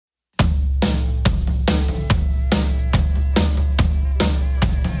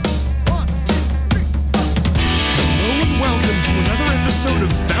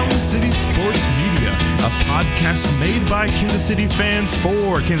Kansas City fans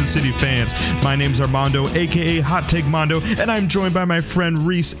for Kansas City fans. My name's Armando, aka Hot Take Mondo, and I'm joined by my friend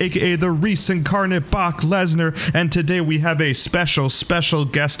Reese, aka the Reese Incarnate Bach Lesnar. And today we have a special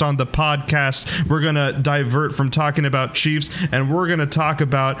guest on the podcast. We're gonna divert from talking about Chiefs, and we're gonna talk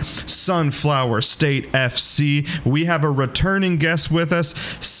about Sunflower State FC. We have a returning guest with us,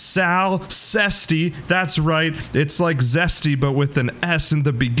 Sal Sesti. That's right, it's like zesty but with an S in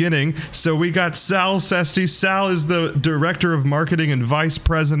the beginning. So we got Sal Sesti. Sal is the director of marketing and vice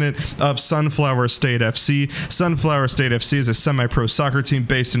president of Sunflower State FC. Sunflower State FC is a semi-pro soccer team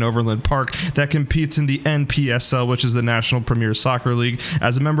based in Overland Park that competes in the NPSL, which is the National Premier Soccer League,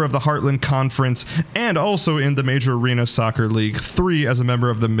 as a member of the Heartland Conference, and also in the Major Arena Soccer League 3 as a member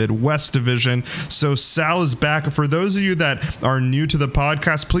of the Midwest Division. So Sal is back. For those of you that are new to the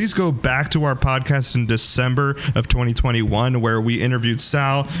podcast, please go back to our podcast in December of 2021, where we interviewed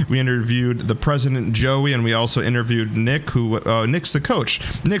Sal, we interviewed the president Joey, and we also interviewed Nick, who Nick's the coach,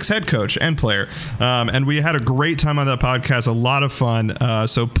 Nick's head coach and player, and we had a great time on that podcast, a lot of fun.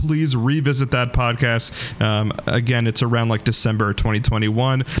 So please revisit that podcast. Again, it's around like December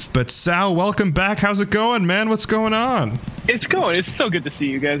 2021. But Sal, welcome back. How's it going, man? What's going on? It's going. It's so good to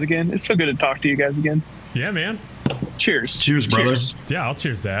see you guys again. It's so good to talk to you guys again. Yeah, man. Cheers, brother. Cheers. Yeah, I'll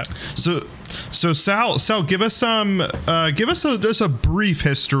cheers that. So Sal, give us just a brief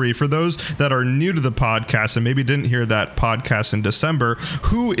history for those that are new to the podcast and maybe didn't hear that podcast in December.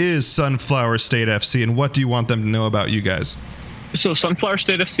 Who is Sunflower State FC, and what do you want them to know about you guys? So Sunflower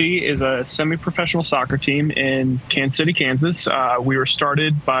State FC is a semi-professional soccer team in Kansas City, Kansas. We were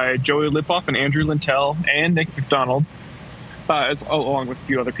started by Joey Lipoff and Andrew Lintel and Nick McDonald, along with a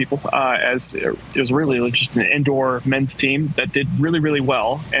few other people, as it was really just an indoor men's team that did really, really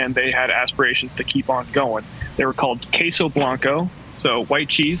well, and they had aspirations to keep on going. They were called Queso Blanco, so white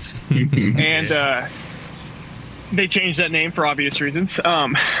cheese, and they changed that name for obvious reasons.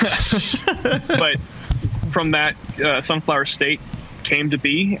 But from that, Sunflower State came to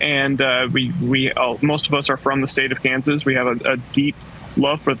be, and we most of us are from the state of Kansas. We have a deep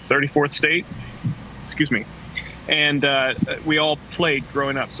love for the 34th state. Excuse me. And we all played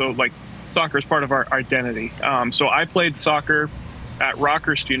growing up, so like soccer is part of our identity. So I played soccer at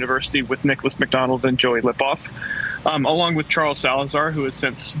Rockhurst University with Nicholas McDonald and Joey Lipoff, along with Charles Salazar, who has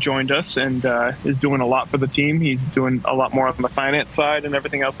since joined us and is doing a lot for the team. He's doing a lot more on the finance side and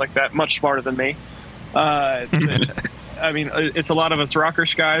everything else like that, much smarter than me. I mean, it's a lot of us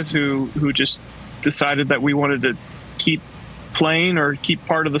Rockhurst guys who just decided that we wanted to keep playing or keep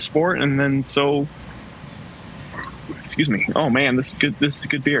part of the sport, and then excuse me. Oh man, this is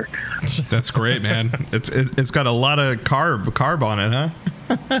good beer. That's great, man. It's got a lot of carb on it, huh?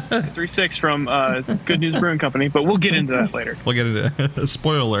 3.6 from Good News Brewing Company, but we'll get into that later. We'll get into it.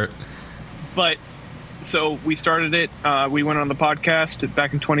 Spoiler alert. But so we started it. We went on the podcast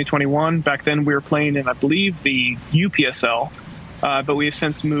back in 2021. Back then we were playing in, I believe, the UPSL, but we have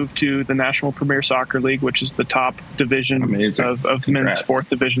since moved to the National Premier Soccer League, which is the top division of men's fourth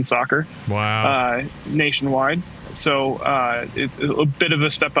division soccer. Wow. Nationwide. So it's a bit of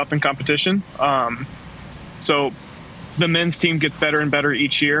a step up in competition. So the men's team gets better and better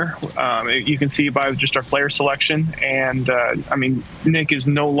each year. You can see by just our player selection. And I mean, Nick is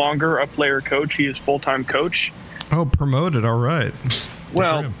no longer a player coach. He is full-time coach. Oh, promoted. All right.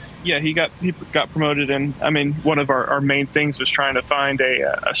 Well, yeah, he got promoted. And I mean, one of our main things was trying to find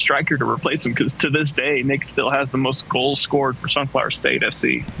a striker to replace him, because to this day, Nick still has the most goals scored for Sunflower State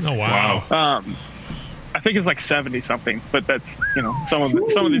FC. Oh, wow. I think it's like 70 something, but that's, some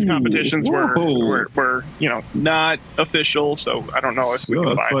of these competitions were not official, so I don't know if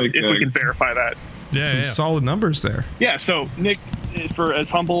we can verify that. Yeah, some solid numbers there. Yeah, so Nick, for as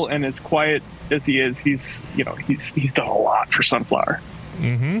humble and as quiet as he is, he's done a lot for Sunflower.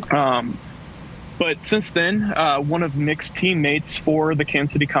 Mm-hmm. But since then, one of Nick's teammates for the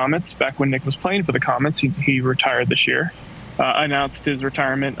Kansas City Comets, back when Nick was playing for the Comets, he retired this year. Announced his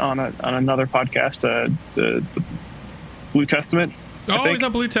retirement on another podcast, the Blue Testament. Oh, he's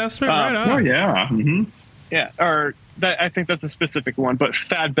on Blue Testament, right on. Oh, yeah. Mm-hmm. Yeah, or I think that's a specific one, but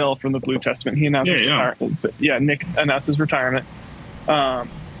Thad Bell from the Blue Testament, he announced his retirement. But yeah, Nick announced his retirement. And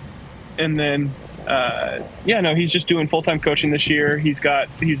then, he's just doing full-time coaching this year. He's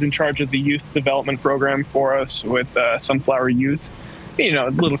in charge of the youth development program for us with Sunflower Youth.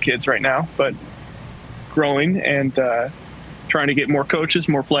 Little kids right now, but growing and trying to get more coaches,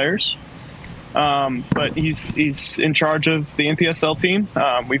 more players. But he's in charge of the NPSL team.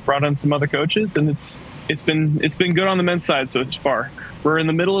 We've brought in some other coaches, and it's been good on the men's side so far. We're in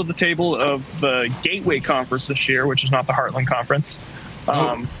the middle of the table of the Gateway Conference this year, which is not the Heartland Conference.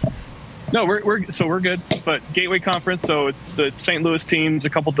 No, we're good. But Gateway Conference, so it's the St. Louis teams, a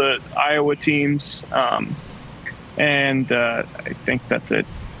couple of the Iowa teams, and I think that's it.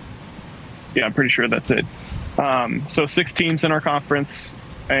 Yeah, I'm pretty sure that's it. So 6 teams in our conference,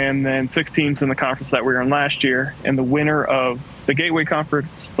 and then 6 teams in the conference that we were in last year. And the winner of the Gateway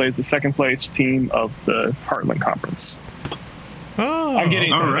Conference plays the second place team of the Heartland Conference. Oh, I'm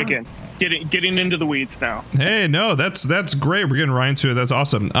getting right. again. Getting into the weeds now. Hey, no, that's great. We're getting right into it. That's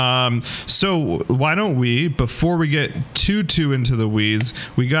awesome. So why don't we, before we get too into the weeds,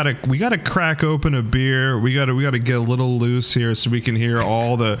 we gotta crack open a beer. We gotta get a little loose here so we can hear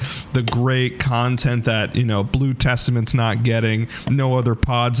all the great content that Blue Testament's not getting, no other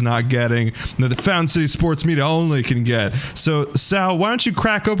pod's not getting, that the Fountain City Sports Media only can get. So Sal, why don't you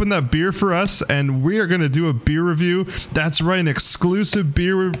crack open that beer for us, and we are gonna do a beer review. That's right, an exclusive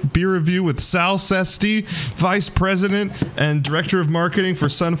beer review with Sal Sesti, Vice President and Director of Marketing for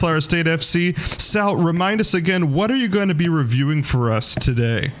Sunflower State FC. Sal, remind us again, what are you going to be reviewing for us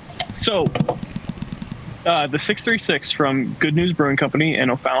today? So, the 636 from Good News Brewing Company in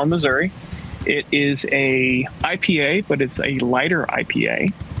O'Fallon, Missouri. It is a IPA, but it's a lighter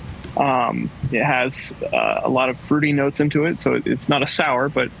IPA. It has a lot of fruity notes into it, so it's not a sour,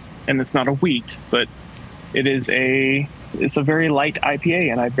 and it's not a wheat, but it's a very light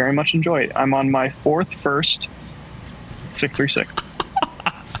IPA, and I very much enjoy it. I'm on my first 636.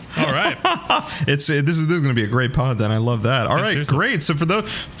 All right. This is going to be a great pod. Then I love that. All right, seriously. Great. So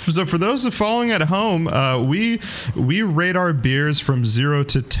for those following at home, we rate our beers from 0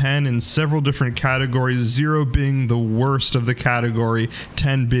 to 10 in several different categories. 0 being the worst of the category,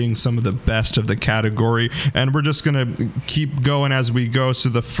 10 being some of the best of the category, and we're just going to keep going as we go. So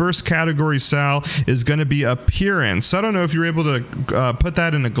the first category, Sal, is going to be appearance. So I don't know if you're able to put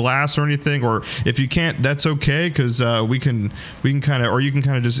that in a glass or anything, or if you can't, that's okay, because we can kind of, or you can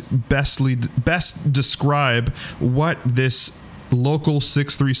kind of just best describe what this local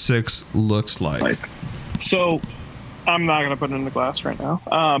 636 looks like. So I'm not going to put it in the glass right now,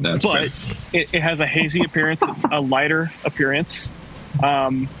 but it has a hazy appearance. It's a lighter appearance,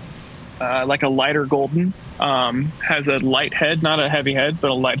 like a lighter golden. Has a light head, not a heavy head, but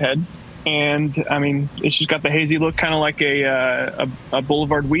a light head. And I mean, it's just got the hazy look, kind of like a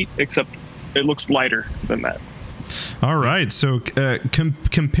Boulevard Wheat, except it looks lighter than that. All right, so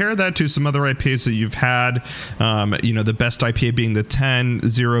compare that to some other IPAs that you've had. The best IPA being the 10,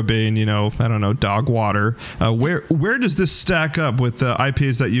 0 being, I don't know, dog water. Where does this stack up with the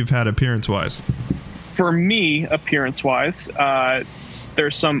IPAs that you've had appearance-wise? For me, appearance-wise,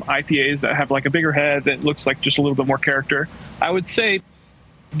 there's some IPAs that have like a bigger head that looks like just a little bit more character. I would say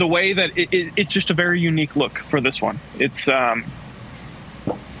the way that it's just a very unique look for this one.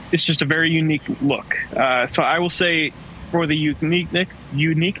 It's just a very unique look. So I will say for the unique New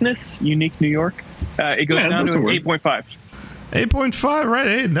York, it goes down to an 8.5. 8.5, right?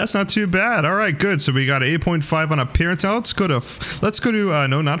 Hey, that's not too bad. All right, good. So we got 8.5 on appearance. Now let's go to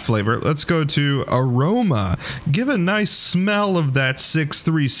no, not flavor. Let's go to aroma. Give a nice smell of that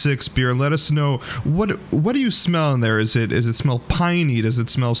 636 beer. Let us know what do you smell in there? Is it smell piney? Does it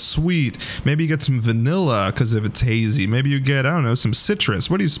smell sweet? Maybe you get some vanilla because if it's hazy. Maybe you get, I don't know, some citrus.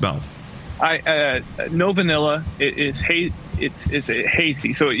 What do you smell? No vanilla. It's hazy.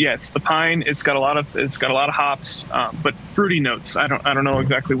 So yes, the pine. It's got a lot of hops, but fruity notes. I don't know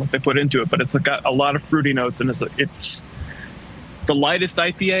exactly what they put into it, but it's got a lot of fruity notes, and it's the lightest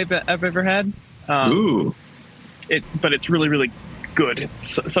IPA I've ever had. But it's really, really good.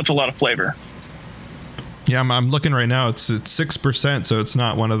 It's such a lot of flavor. Yeah, I'm looking right now. It's 6%, so it's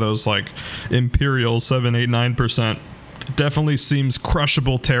not one of those like Imperial 7, 8, 9%. Definitely seems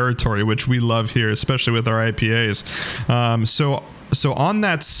crushable territory, which we love here, especially with our IPAs. So on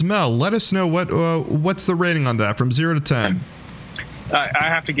that smell, let us know what's the rating on that from 0 to 10. I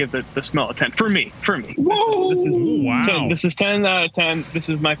have to give the smell a 10 for me. Whoa! This is wow. 10. This is 10 out of 10. This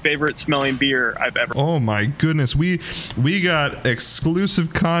is my favorite smelling beer I've ever. Oh my goodness, we got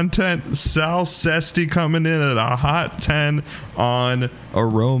exclusive content. Sal Sesti coming in at a hot 10 on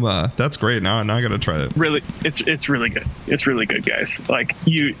aroma. That's great. Now I gotta try it. Really, it's really good. It's really good, guys. Like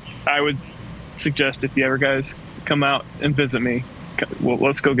I would suggest if you ever guys come out and visit me, well,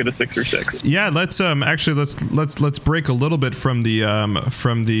 let's go get a 6 or 6. Yeah, let's break a little bit from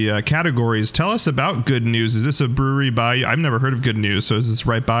the categories. Tell us about Good News. Is this a brewery by you? I've never heard of Good News. So is this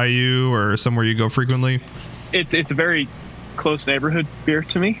right by you or somewhere you go frequently? It's a very close neighborhood beer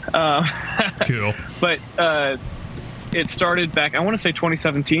to me. Cool. But it started back, I want to say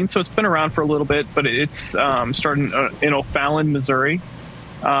 2017. So it's been around for a little bit, but it's starting in O'Fallon, Missouri.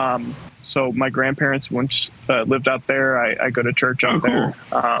 So my grandparents once lived out there. I go to church out there,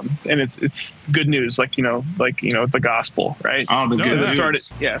 and it's good news, like the gospel, right? Oh, the good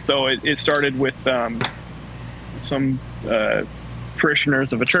news. So it started with some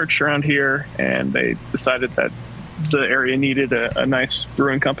parishioners of a church around here, and they decided that the area needed a nice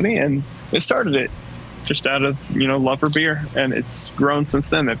brewing company, and they started it just out of love for beer, and it's grown since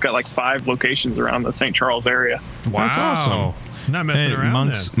then. They've got like 5 locations around the St. Charles area. Wow. That's awesome. Not messing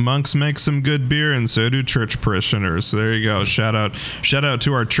around. Monks make some good beer, and so do church parishioners. So there you go. Shout out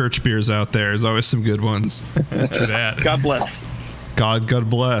to our church beers out there. There's always some good ones. To that. God bless. God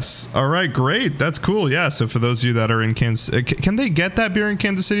bless. All right, great. That's cool. Yeah. So for those of you that are in Kansas, can they get that beer in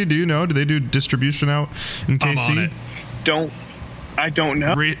Kansas City? Do you know? Do they do distribution out in KC? I'm on it. I don't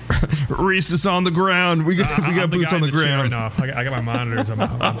know. Reese is on the ground. We got boots on the ground. Right now. I got my monitors. I'm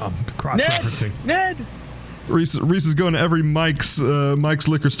cross-referencing. Ned. Reese is going to every Mike's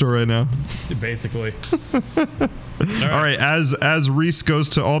liquor store right now. Basically. All right. As Reese goes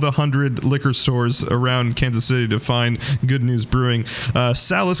to all the 100 liquor stores around Kansas City to find Good News Brewing,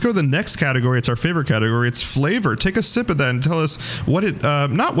 Sal, let's go to the next category. It's our favorite category. It's flavor. Take a sip of that and tell us what it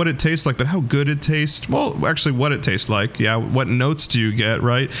not what it tastes like, but how good it tastes. Well, actually, what it tastes like. Yeah. What notes do you get?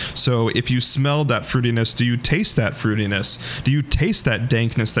 Right. So if you smelled that fruitiness, do you taste that fruitiness? Do you taste that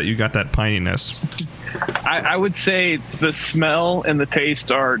dankness that you got, that pininess? I would say the smell and the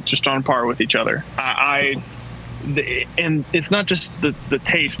taste are just on par with each other. And it's not just the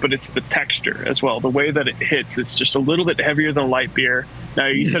taste, but it's the texture as well. The way that it hits, it's just a little bit heavier than light beer. Now,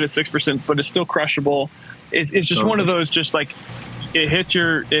 you said it's 6%, but it's still crushable. It's just one of those, just like it hits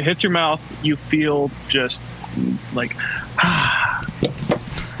your mouth. You feel just like,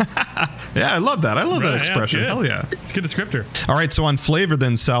 Yeah, I love that. I love that expression. Hell yeah. It's a good descriptor. All right, so on flavor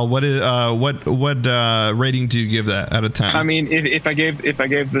then, Sal, what rating do you give that out of 10? I mean, if I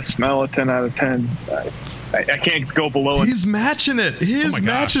gave the smell a 10 out of 10, I can't go below it. He's matching it.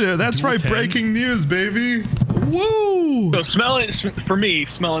 Matching it. That's right. 10s. Breaking news, baby. Woo! So smell and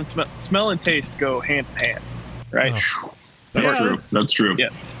taste go hand in hand, right? Oh. That's true. That's true. Yeah.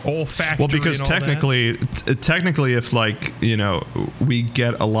 Olfactory. Well, because technically, if we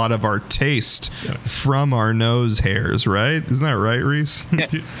get a lot of our taste from our nose hairs, right? Isn't that right, Reese? Yeah.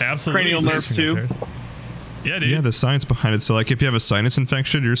 Dude, absolutely. Cranial nerves too. Yeah, dude. Yeah, the science behind it. So, like, if you have a sinus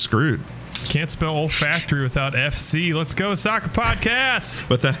infection, you're screwed. Can't spell olfactory without FC. Let's go, soccer podcast.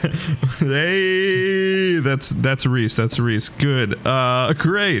 But that's Reese. That's Reese. Good.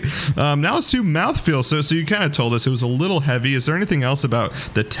 Great. Now let's do mouthfeel. So you kind of told us it was a little heavy. Is there anything else about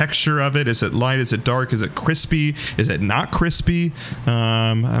the texture of it? Is it light? Is it dark? Is it crispy? Is it not crispy?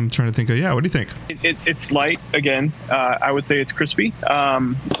 I'm trying to think. What do you think? It's light again. I would say it's crispy.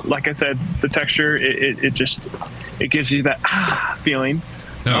 Like I said, the texture it gives you that feeling.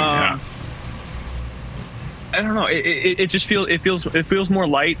 Oh yeah. I don't know. It just feels more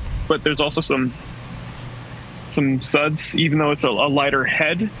light, but there's also some suds. Even though it's a lighter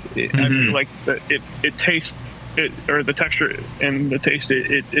head, I feel like it tastes it, or the texture and the taste.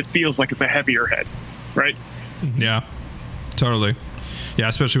 It feels like it's a heavier head, right? Yeah, totally. Yeah,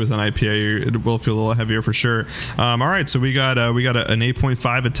 especially with an IPA, it will feel a little heavier for sure. All right, so we got an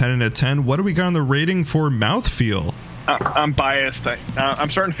 8.5, a 10, and a 10. What do we got on the rating for mouthfeel? I'm biased. I'm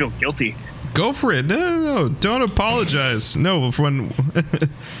starting to feel guilty. Go for it. No. Don't apologize. No,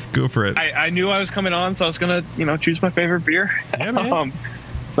 go for it. I knew I was coming on, so I was gonna, choose my favorite beer. Yeah, man.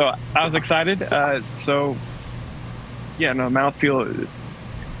 So I was excited. Mouthfeel.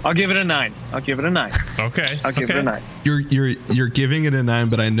 I'll give it a 9. Okay. I'll give it a 9. You're giving it a 9,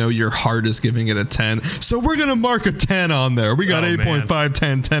 but I know your heart is giving it a 10. So we're gonna mark a 10 on there. We got 8.5,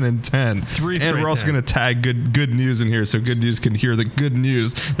 10, 10, and 10. And we're also gonna tag good news in here, so Good News can hear the good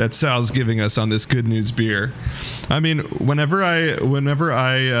news that Sal's giving us on this Good News beer. I mean, whenever I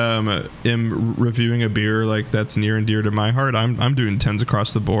am reviewing a beer like that's near and dear to my heart, I'm doing 10s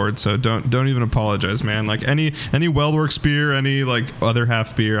across the board. So don't even apologize, man. Like any Weldworks beer, any like other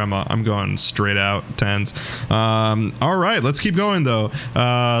half beer, I'm going straight out 10s. All right, let's keep going though.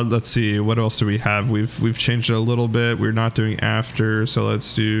 Let's see, what else do we have? We've changed it a little bit. We're not doing after, so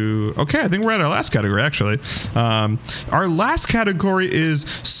let's do. Okay, I think we're at our last category actually. Our last category is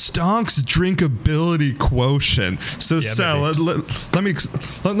Stonk's drinkability quotient. So Sal, let me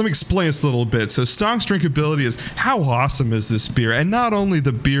explain this a little bit. So Stonk's drinkability is how awesome is this beer, and not only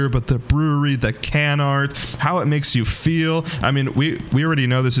the beer but the brewery, the can art, how it makes you feel. I mean, we already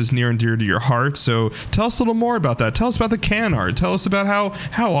know this is near and dear to your heart, so tell us a little more about that. Tell us about the can art. Tell us about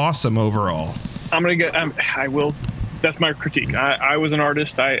how awesome overall. I will that's my critique. I was an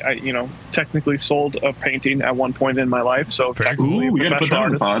artist. I technically sold a painting at one point in my life. So technically we got to put that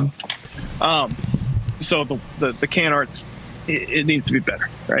on the pod. So the can arts, it needs to be better,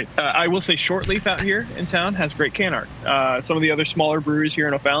 right? I will say Short Leaf out here in town has great can art. Some of the other smaller breweries here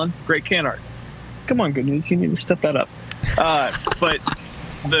in O'Fallon, great can art. Come on, Good News, you need to step that up. But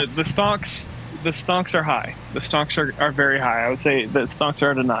the stonks are high. The stonks are very high. I would say the stonks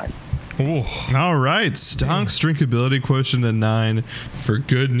are at a 9. Ooh. All right, Stonks drinkability quotient a 9 for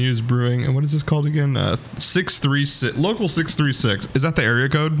Good News Brewing. And what is this called again? 636 local 636. Is that the area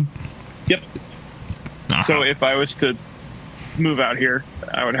code? Yep. So if I was to move out here,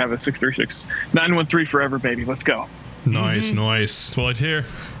 I would have a 636. 913 forever, baby. Let's go. Nice. That's what I hear.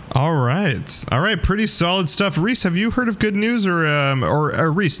 All right, pretty solid stuff. Reese, have you heard of Good News,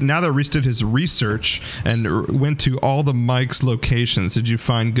 or Reese? Now that Reese did his research and went to all the Mike's locations, did you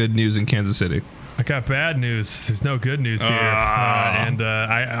find Good News in Kansas City? I got bad news. There's no good news here.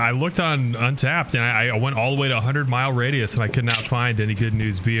 I looked on Untapped, and I went all the way to 100-mile radius, and I could not find any Good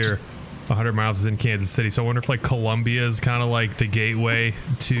News beer 100 miles within Kansas City. So I wonder if like Columbia is kind of like the gateway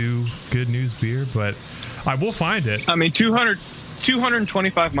to Good News beer, but I will find it. I mean,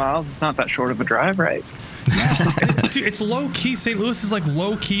 225 miles is not that short of a drive, right? Dude, it's low key. St. Louis is like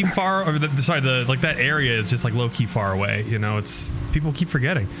low key far. That area is just like low key far away. You know, it's people keep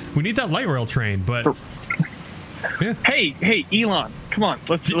forgetting. We need that light rail train, but yeah. Hey, Elon, come on,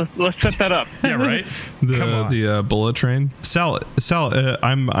 let's set that up. Yeah, right. The bullet train. Sal,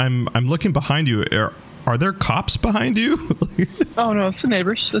 I'm looking behind you. Are there cops behind you? Oh no, it's the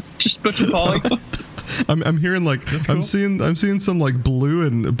neighbors. It's just Butch and Polly. I'm hearing like cool. I'm seeing some like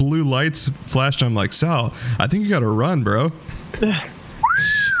blue lights flash. I'm like, Sal, I think you gotta run, bro.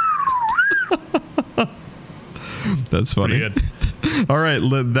 That's funny. Pretty good. All right,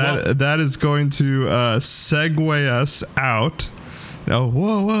 that is going to segue us out. Oh,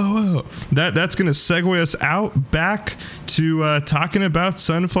 whoa. That's going to segue us out back to talking about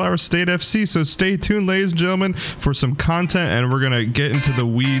Sunflower State FC. So stay tuned, ladies and gentlemen, for some content, and we're going to get into the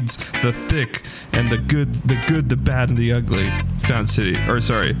weeds, the thick, and the good, the bad, and the ugly.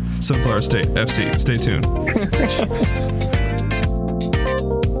 Sunflower State FC. Stay tuned.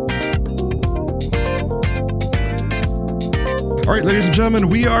 All right, ladies and gentlemen,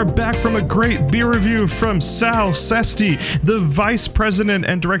 we are back from a great beer review from Sal Sesti, the Vice President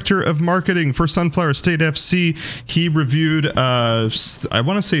and Director of Marketing for Sunflower State FC. He reviewed, I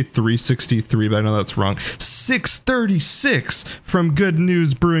want to say 363, but I know that's wrong, 636 from Good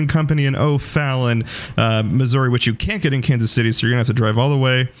News Brewing Company in O'Fallon, Missouri, which you can't get in Kansas City, so you're going to have to drive all the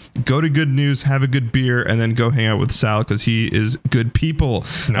way, go to Good News, have a good beer, and then go hang out with Sal, because he is good people.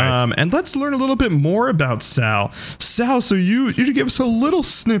 Nice. And let's learn a little bit more about Sal. Sal, so you give us a little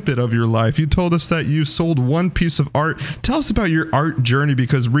snippet of your life. You told us that you sold one piece of art. Tell us about your art journey,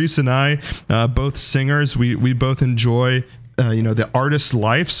 because Reese and I, both singers, we both enjoy the artist's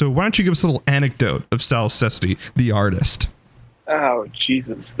life. So why don't you give us a little anecdote of Sal Sesti, the artist? Oh,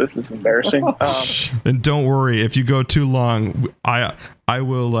 Jesus, this is embarrassing. And don't worry, if you go too long, I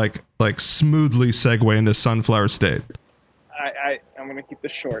will like smoothly segue into Sunflower State. I'm going to keep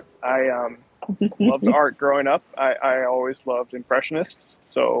this short. I loved art growing up. I always loved Impressionists,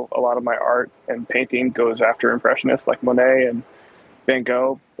 so a lot of my art and painting goes after Impressionists like Monet and Van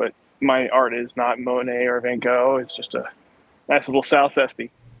Gogh, but my art is not Monet or Van Gogh. It's just a nice little Sal Sesti.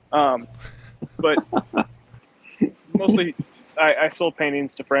 But mostly I sold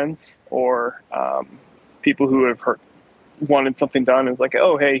paintings to friends or people who have wanted something done. It's like,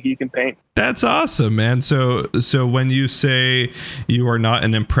 oh, hey, he can paint. That's awesome, man. So when you say you are not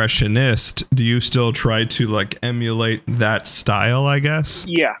an impressionist, do you still try to like emulate that style, I guess?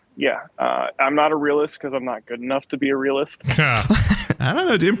 Yeah. I'm not a realist because I'm not good enough to be a realist. I don't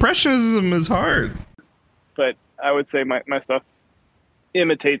know. Impressionism is hard. But I would say my stuff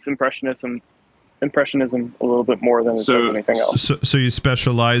imitates Impressionism a little bit more than it does anything else. So you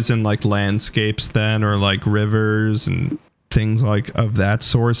specialize in like landscapes then, or like rivers and things like of that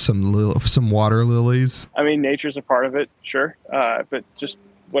sort, some water lilies? I mean, nature's a part of it, sure. But just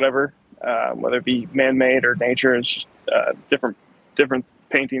whatever, whether it be man-made or nature, is just different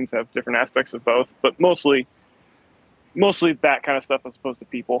paintings have different aspects of both. But mostly that kind of stuff as opposed to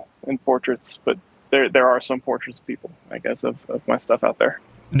people and portraits. But there are some portraits of people, I guess, of my stuff out there.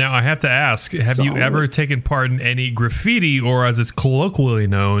 Now, I have to ask, have you ever taken part in any graffiti, or as it's colloquially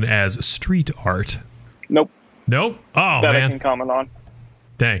known as street art? Nope. Oh, that man. I can comment on.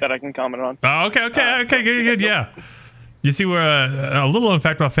 Dang. That I can comment on. Oh, okay, good, yeah. You see, we're a little known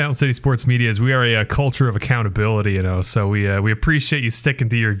fact about Fountain City Sports Media is we are a culture of accountability, so we appreciate you sticking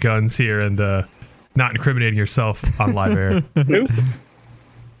to your guns here and not incriminating yourself on live air. Who?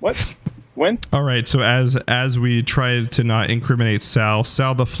 What? When? All right, so as we try to not incriminate Sal,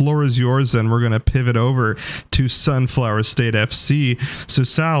 the floor is yours, and we're going to pivot over to Sunflower State FC. So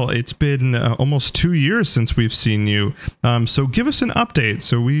Sal, it's been almost 2 years since we've seen you. So give us an update.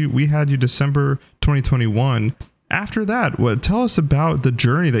 So we had you December 2021. After that, tell us about the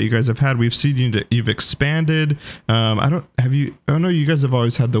journey that you guys have had. We've seen you've expanded. I know you guys have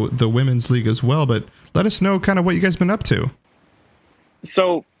always had the women's league as well, but let us know kind of what you guys been up to.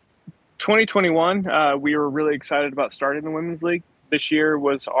 So 2021, we were really excited about starting the women's league. This year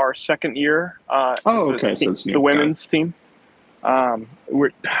was our second year. The women's team.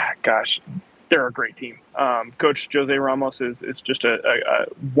 They're a great team. Coach Jose Ramos is just a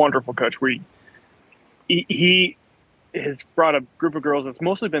wonderful coach. He has brought a group of girls that's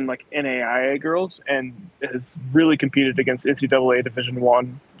mostly been like NAIA girls and has really competed against NCAA Division I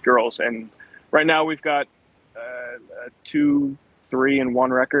girls. And right now we've got a 2-3-1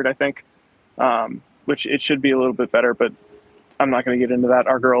 record, I think, which it should be a little bit better, but I'm not going to get into that.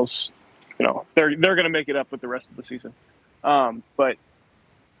 Our girls, they're going to make it up with the rest of the season. But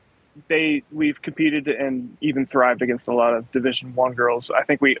we've competed and even thrived against a lot of Division I girls. I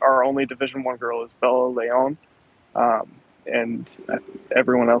think our only Division I girl is Bella Leon, and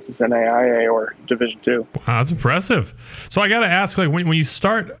everyone else is NAIA or Division II. Wow, that's impressive. So I got to ask, like, when you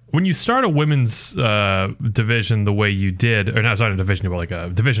start a women's division the way you did, or not a division, but like a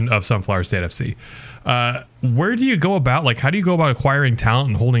division of Sunflower State FC, where do you go about, like, how do you go about acquiring talent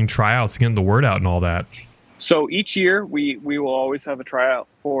and holding tryouts, getting the word out and all that? So each year we will always have a tryout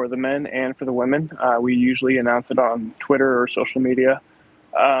for the men and for the women. We usually announce it on Twitter or social media,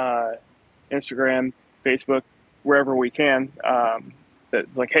 Instagram, Facebook, wherever we can. That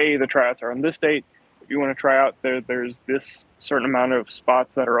like, hey, the tryouts are on this date. If you want to try out, there's this certain amount of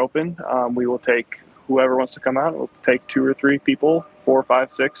spots that are open. We will take whoever wants to come out. We'll take 2 or 3 people, 4,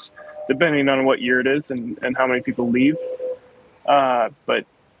 5, 6, depending on what year it is and how many people leave. But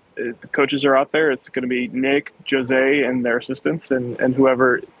the coaches are out there. It's going to be Nick, Jose, and their assistants, and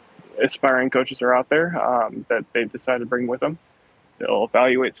whoever aspiring coaches are out there that they've decided to bring with them. They'll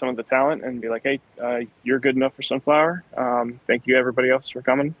evaluate some of the talent and be like, hey, you're good enough for Sunflower. Thank you, everybody else, for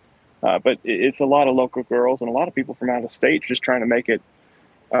coming. But it's a lot of local girls and a lot of people from out of state just trying to make it.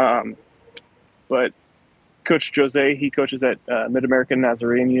 But Coach Jose, he coaches at Mid-American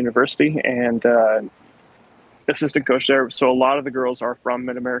Nazarene University and assistant coach there. So a lot of the girls are from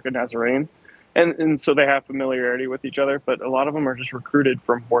Mid-American Nazarene. And so they have familiarity with each other, but a lot of them are just recruited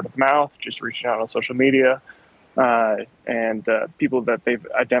from word of mouth, just reaching out on social media, and people that they've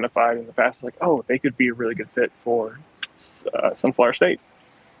identified in the past, like, oh, they could be a really good fit for Sunflower State.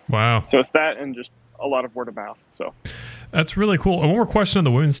 Wow. So it's that and just a lot of word of mouth. So that's really cool. And one more question on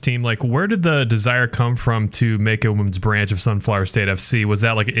the women's team. Like, where did the desire come from to make a women's branch of Sunflower State FC? Was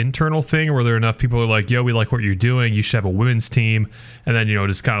that like an internal thing, or were there enough people who were like, yo, we like what you're doing, you should have a women's team? And then,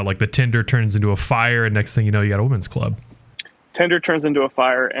 just kind of like the tinder turns into a fire, and next thing you know, you got a women's club. Tinder turns into a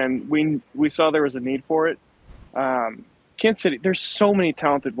fire, and we saw there was a need for it. Kansas City, there's so many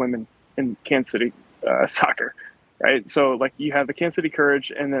talented women in Kansas City soccer, right? So, like, you have the Kansas City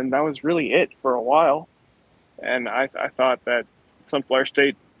Courage, and then that was really it for a while. And I thought that Sunflower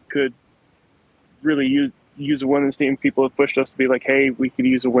State could really use a women's team. People have pushed us to be like, hey, we could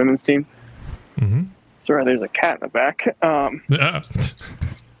use a women's team. Mm-hmm. Sorry, there's a cat in the back.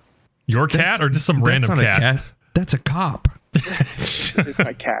 Your cat or just some random cat? That's a cop. It's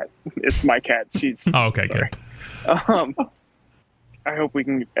my cat. It's my cat. She's... Oh, okay, sorry. Good. I hope we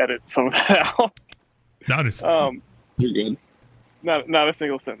can edit some of that out. No, just... You're good. Not a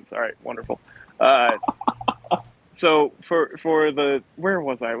single sentence. All right, wonderful. So for the, where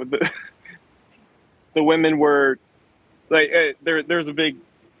was I with the women were like, there's a big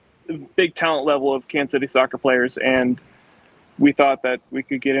talent level of Kansas City soccer players, and we thought that we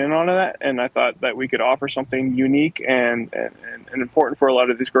could get in on that, and I thought that we could offer something unique and important for a lot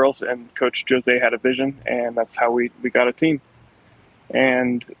of these girls, and Coach Jose had a vision, and that's how we got a team.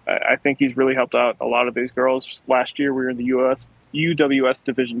 And I think he's really helped out a lot of these girls. Last year we were in the UWS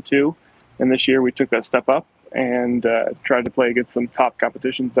Division II, and this year we took that step up and tried to play against some top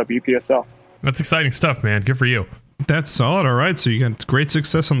competitions, WPSL. That's exciting stuff, man. Good for you. That's solid. All right, so you got great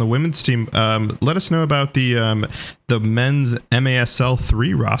success on the women's team. Let us know about the men's MASL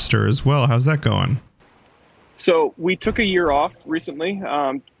 3 roster as well. How's that going? So we took a year off recently.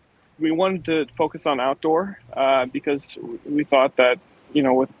 We wanted to focus on outdoor because we thought that,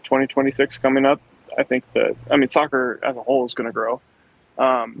 with 2026 coming up, I think soccer as a whole is going to grow.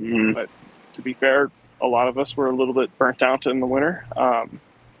 But to be fair, a lot of us were a little bit burnt out in the winter.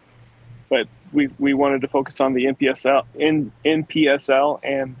 But we wanted to focus on the NPSL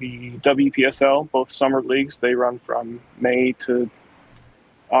and the WPSL, both summer leagues. They run from May to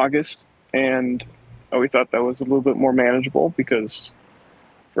August, and we thought that was a little bit more manageable because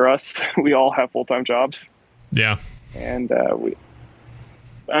for us, we all have full-time jobs. Yeah. And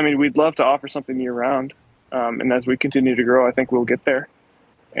we'd love to offer something year-round, and as we continue to grow, I think we'll get there,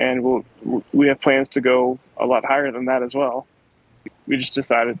 and we have plans to go a lot higher than that as well. We just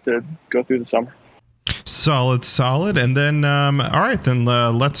decided to go through the summer. Solid. And then, all right, then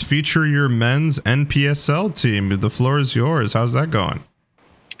let's feature your men's NPSL team. The floor is yours. How's that going?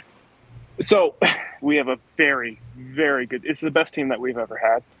 So we have a very, very good. It's the best team that we've ever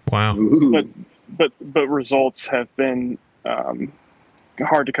had. Wow. But results have been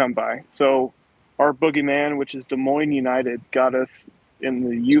hard to come by. So our boogeyman, which is Des Moines United, got us in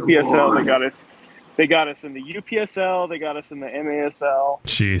the UPSL. They got us in the UPSL. They got us in the MASL.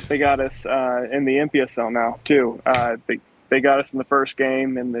 Jeez. They got us in the NPSL now too. They got us in the first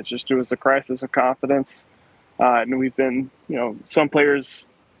game, and it was a crisis of confidence. And we've been, some players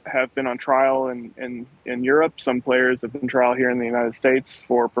have been on trial in Europe. Some players have been on trial here in the United States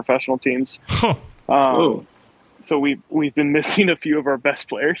for professional teams. Huh. So we've been missing a few of our best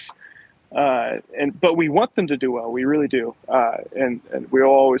players, but we want them to do well. We really do, and we'll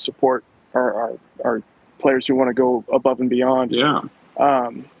always support our players who want to go above and beyond. Yeah.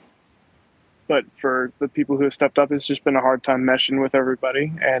 But for the people who have stepped up, it's just been a hard time meshing with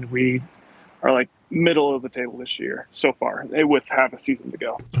everybody, and we are like middle of the table this year so far, with half a season to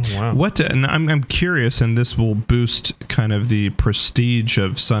go. Oh, wow. And I'm curious, and this will boost kind of the prestige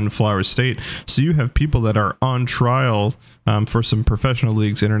of Sunflower State. So you have people that are on trial for some professional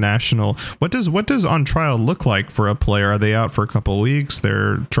leagues, international. What does on trial look like for a player? Are they out for a couple of weeks?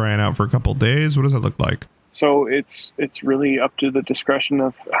 They're trying out for a couple of days? What does it look like? So it's really up to the discretion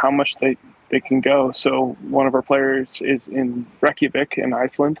of how much they can go. So one of our players is in Reykjavik in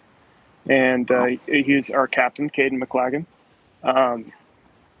Iceland, and he's our captain, Caden McLagan.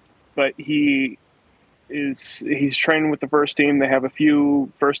 But he's training with the first team. They have a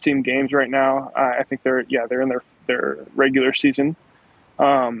few first team games right now. I think they're in their regular season.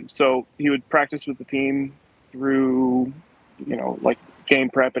 So he would practice with the team through, like game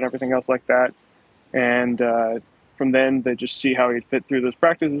prep and everything else like that. And from then they just see how he'd fit through those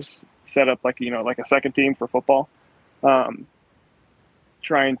practices, set up like a second team for football,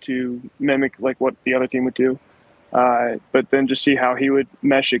 trying to mimic like what the other team would do. But then just see how he would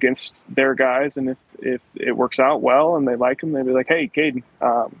mesh against their guys. And if it works out well and they like him, they'd be like, hey, Caden,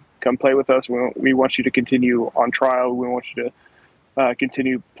 come play with us. We want you to continue on trial. We want you to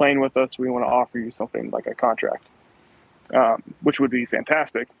continue playing with us. We want to offer you something like a contract, which would be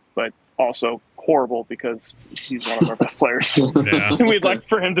fantastic, but also horrible because he's one of our best players. Yeah. And we'd like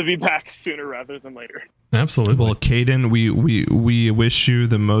for him to be back sooner rather than later. Absolutely. Well, Caden, we wish you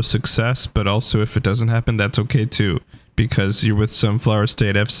the most success, but also if it doesn't happen, that's okay too, because you're with Sunflower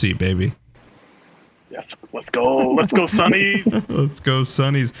State FC, baby. Yes, let's go. Let's go, Sunnies. Let's go,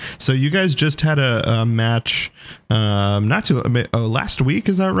 Sunnies. So you guys just had a match last week,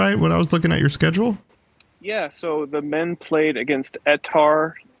 is that right? When I was looking at your schedule? Yeah, so the men played against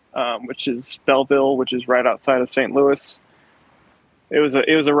Etar, which is Belleville, which is right outside of St. Louis. It was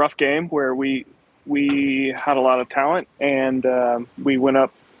a rough game where we had a lot of talent, and we went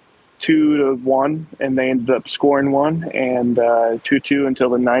up 2-1, and they ended up scoring one, and 2-2 until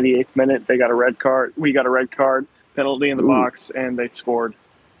the 98th minute. They got a red card. We got a red card penalty in the box, and they scored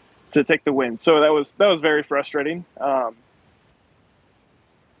to take the win. So that was very frustrating.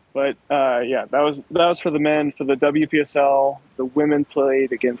 But that was for the men. For the WPSL, the women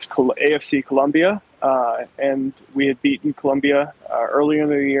played against AFC Columbia, and we had beaten Columbia earlier in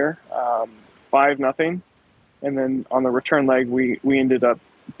the year, 5-0, and then on the return leg we ended up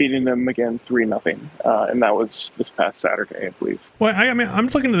beating them again 3-0, and that was this past Saturday, I believe. Well, I'm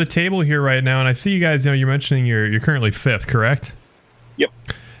looking at the table here right now, and I see you guys. You're mentioning you're currently 5th, correct? Yep.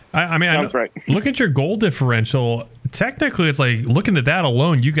 Sounds right. Look at your goal differential. Technically, it's like looking at that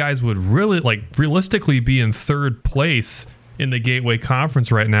alone, you guys would really realistically be in 3rd place in the Gateway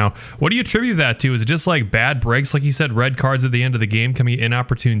Conference right now. What do you attribute that to? Is it just like bad breaks, like you said, red cards at the end of the game coming at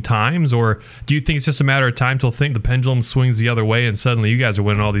inopportune times, or do you think it's just a matter of time till the pendulum swings the other way and suddenly you guys are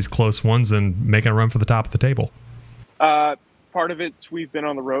winning all these close ones and making a run for the top of the table? Part of it's we've been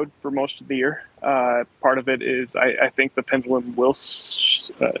on the road for most of the year. Part of it is I think the pendulum will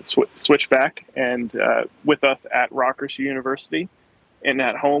switch back, and with us at Rockhurst University and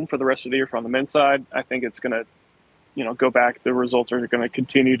at home for the rest of the year from the men's side, I think it's going to go back. The results are going to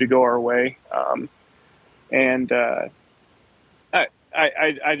continue to go our way. I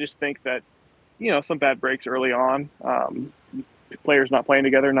just think that some bad breaks early on. Players not playing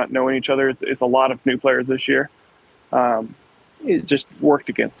together, not knowing each other. It's a lot of new players this year. It just worked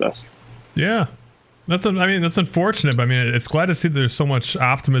against us. Yeah. That's unfortunate, but it's glad to see that there's so much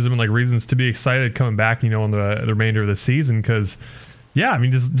optimism and like reasons to be excited coming back, in the remainder of the season. Because,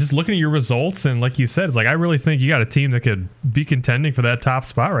 just looking at your results and like you said, it's like I really think you got a team that could be contending for that top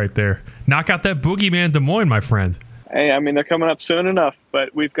spot right there. Knock out that boogeyman Des Moines, my friend. Hey, they're coming up soon enough,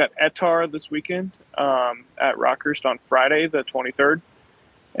 but we've got Etar this weekend at Rockhurst on Friday, the 23rd.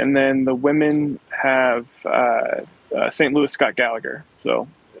 And then the women have St. Louis Scott Gallagher. So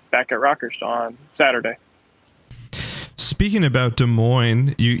back at Rockhurst on Saturday. Speaking about Des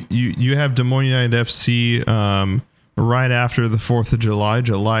Moines, you have Des Moines United FC right after the 4th of July,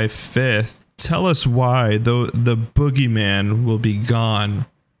 July 5th. Tell us why the boogeyman will be gone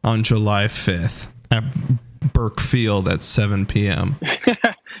on July 5th at Burke Field at 7 p.m.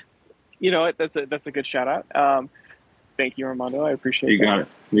 You know what? That's a good shout out. Thank you, Armando. I appreciate it.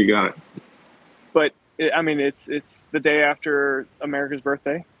 You got it. But it's the day after America's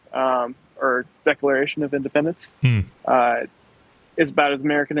birthday, or Declaration of Independence. It's about as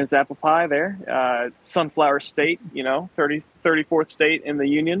American as apple pie there. Sunflower State, 34th state in the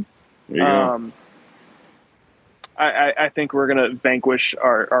Union. I think we're going to vanquish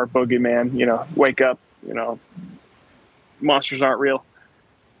our boogeyman, wake up, monsters aren't real.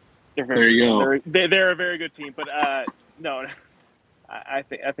 There you go. They're a very good team, but no, I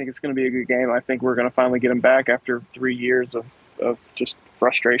think it's going to be a good game. I think we're going to finally get them back after 3 years of just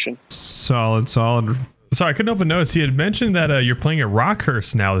frustration. Solid. Sorry, I couldn't help but notice you had mentioned that you're playing at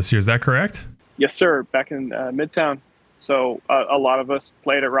Rockhurst now this year. Is that correct? Yes, sir. Back in Midtown. So a lot of us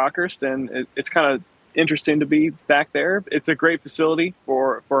played at Rockhurst, and it's kind of interesting to be back there. It's a great facility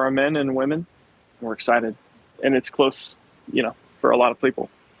for our men and women. We're excited, and it's close, for a lot of people.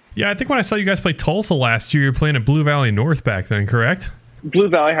 Yeah, I think when I saw you guys play Tulsa last year, you were playing at Blue Valley North back then, correct? Blue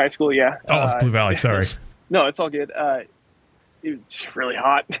Valley High School, yeah. Oh, it's Blue Valley, sorry. No, it's all good. It was really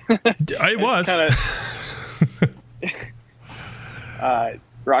hot. It was.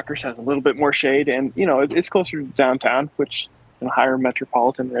 Rockhurst has a little bit more shade, and it's closer to downtown, which higher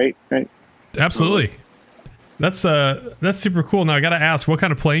metropolitan rate, right? Absolutely. That's super cool. Now I got to ask, what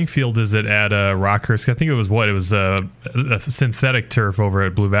kind of playing field is it at Rockhurst? I think it was a synthetic turf over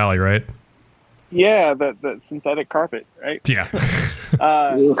at Blue Valley, right? Yeah, the synthetic carpet, right? Yeah.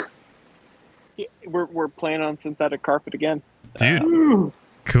 We're playing on synthetic carpet again, dude.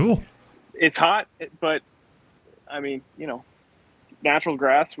 Cool. It's hot, but natural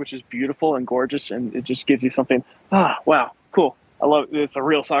grass, which is beautiful and gorgeous, and it just gives you something. Wow, cool. I love it. It's a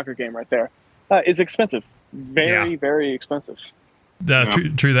real soccer game right there. It's expensive. Very expensive.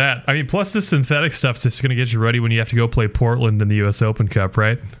 True that. Plus the synthetic stuff's just going to get you ready when you have to go play Portland in the U.S. Open Cup,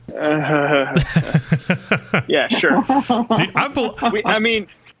 right? Yeah, sure. Dude,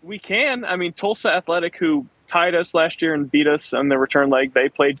 we can. Tulsa Athletic, who tied us last year and beat us on the return leg, they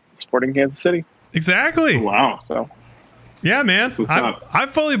played Sporting Kansas City. Exactly. Wow. So. Yeah, man. I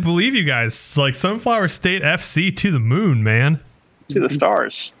fully believe you guys. Like Sunflower State FC to the moon, man. To the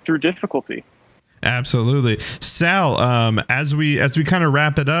stars through difficulty. Absolutely. Sal, as we kind of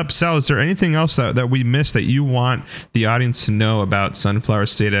wrap it up, Sal, is there anything else that we missed that you want the audience to know about Sunflower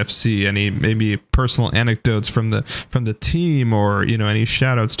State FC? Any maybe personal anecdotes from the team, or any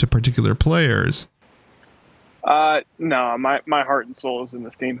shout outs to particular players? No, my heart and soul is in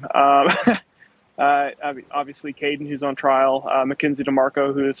this team. Obviously Caden, who's on trial, Mackenzie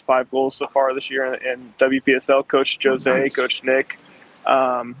DeMarco, who has 5 goals so far this year in WPSL, Coach Jose, nice. Coach Nick.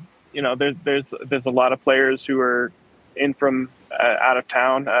 There's a lot of players who are in from out of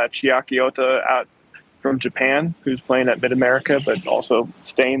town. Chiaki Ota out from Japan, who's playing at Mid-America, but also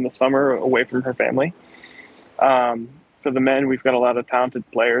staying the summer away from her family. For the men, we've got a lot of talented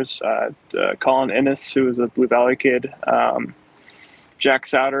players. Colin Ennis, who is a Blue Valley kid. Jack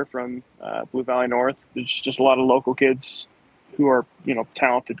Souter from Blue Valley North. There's just a lot of local kids who are,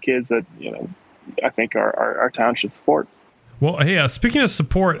 talented kids that, I think our town should support. Well, hey, speaking of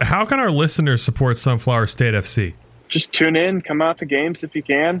support, how can our listeners support Sunflower State FC? Just tune in, come out to games if you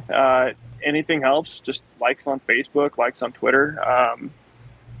can. Anything helps. Just likes on Facebook, likes on Twitter.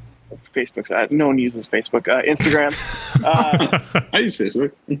 Facebook. No one uses Facebook. Instagram. I use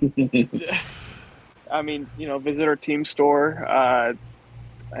Facebook. Visit our team store.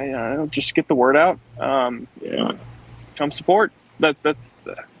 Just get the word out. Come support. That's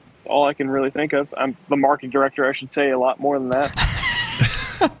all I can really think of. I'm the marketing director. I should say a lot more than that.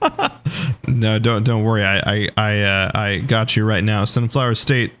 No, don't worry. I got you right now. Sunflower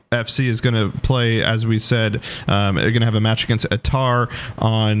State FC is going to play, as we said. They're going to have a match against Atar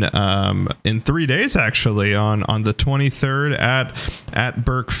on in 3 days, actually, on the 23rd at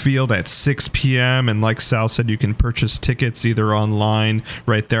Burke Field at 6 p.m. And like Sal said, you can purchase tickets either online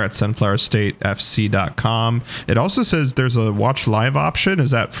right there at sunflowerstatefc.com. It also says there's a watch live option.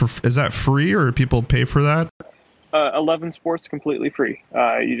 Is that free, or do people pay for that? 11 Sports completely free.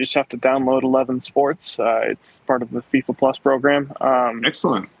 You just have to download 11 Sports. It's part of the FIFA Plus program.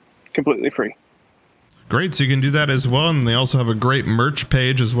 Excellent. Completely free. Great, so you can do that as well, and they also have a great merch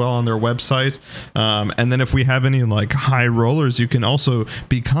page as well on their website. And then if we have any like high rollers, you can also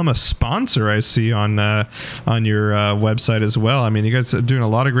become a sponsor. I see on your website as well. I mean, you guys are doing a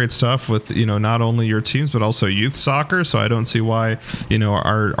lot of great stuff with not only your teams but also youth soccer. So I don't see why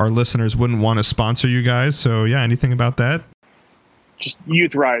our listeners wouldn't want to sponsor you guys. So yeah, anything about that? Just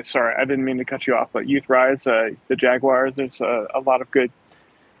Youth Rise. Sorry, I didn't mean to cut you off, but Youth Rise, the Jaguars. There's a lot of good.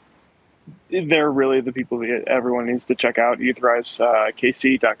 They're really the people that everyone needs to check out.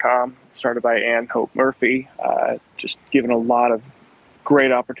 YouthRiseKC.com, started by Ann Hope Murphy. Just given a lot of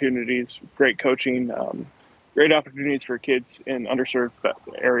great opportunities, great coaching, great opportunities for kids in underserved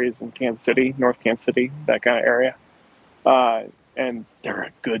areas in Kansas City, North Kansas City, that kind of area. And they're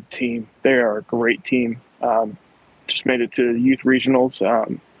a good team. They are a great team. Just made it to the youth regionals.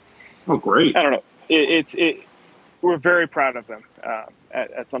 Oh, great. I don't know. We're very proud of them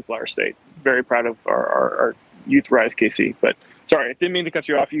at Sunflower State. Very proud of our Youth Rise KC. But sorry, I didn't mean to cut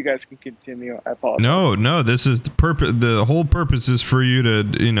you off. You guys can continue. I apologize. No, this is the purpose. The whole purpose is for you to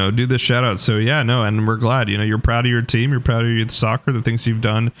do the shout out. So yeah, no, and we're glad. You're proud of your team. You're proud of your youth soccer. The things you've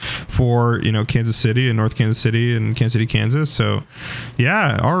done for Kansas City and North Kansas City and Kansas City, Kansas. So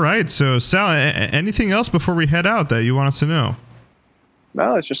yeah, all right. So Sal, anything else before we head out that you want us to know?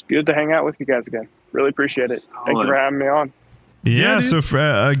 No, it's just good to hang out with you guys again. Really appreciate it. Thank you for having me on. Yeah, so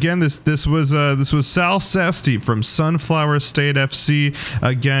again, this was Sal Sesti from Sunflower State FC.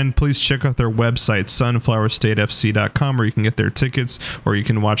 Again, please check out their website, sunflowerstatefc.com, where you can get their tickets, or you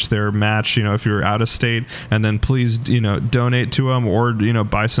can watch their match, if you're out of state. And then please, donate to them, or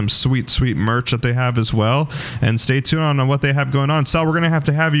buy some sweet merch that they have as well. And stay tuned on what they have going on. Sal, we're gonna have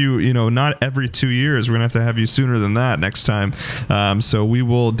to have you, not every 2 years. We're gonna have to have you sooner than that next time. So we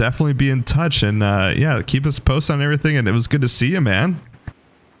will definitely be in touch, and keep us posted on everything. And it was good to see you, man.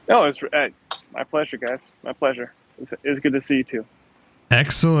 No, it's my pleasure, guys. My pleasure. It was good to see you too.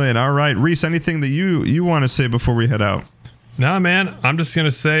 Excellent. All right, Reese, anything that you want to say before we head out? No, man, I'm just going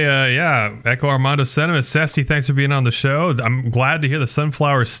to say, echo Armando's sentiment. Sesti, thanks for being on the show. I'm glad to hear the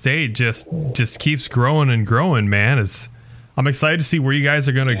Sunflower State just keeps growing and growing, man. I'm excited to see where you guys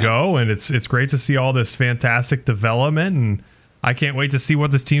are going to go, and it's great to see all this fantastic development, and I can't wait to see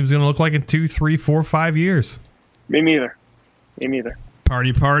what this team's going to look like in 2, 3, 4, 5 years. Me neither.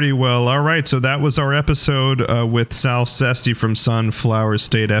 Party. Well, all right. So that was our episode with Sal Sesti from Sunflower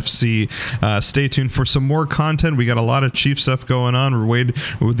State FC. Stay tuned for some more content. We got a lot of Chief stuff going on. We're waiting.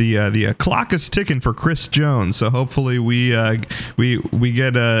 The clock is ticking for Chris Jones. So hopefully we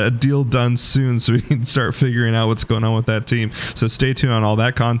get a deal done soon, so we can start figuring out what's going on with that team. So stay tuned on all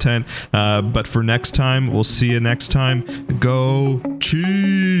that content. But for next time, we'll see you next time. Go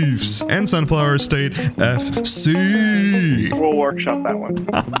Chiefs and Sunflower State FC. We'll workshop that one.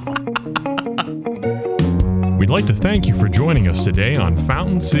 We'd like to thank you for joining us today on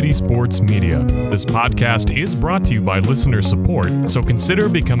Fountain City Sports Media. This podcast is brought to you by listener support, so consider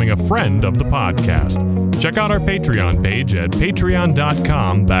becoming a friend of the podcast. Check out our Patreon page at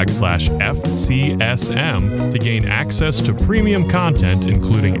patreon.com/FCSM to gain access to premium content,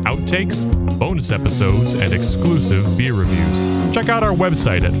 including outtakes, bonus episodes, and exclusive beer reviews. Check out our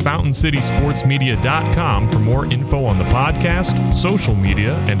website at FountainCitySportsMedia.com for more info on the podcast, social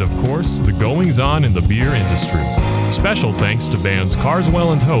media, and of course, the goings-on in the beer industry. Special thanks to bands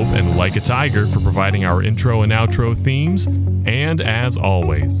Carswell and Hope and Like a Tiger for providing our intro and outro themes. And as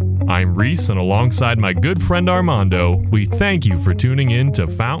always, I'm Reese, and alongside my good friend Armando, we thank you for tuning in to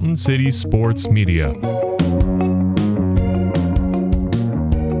Fountain City Sports Media.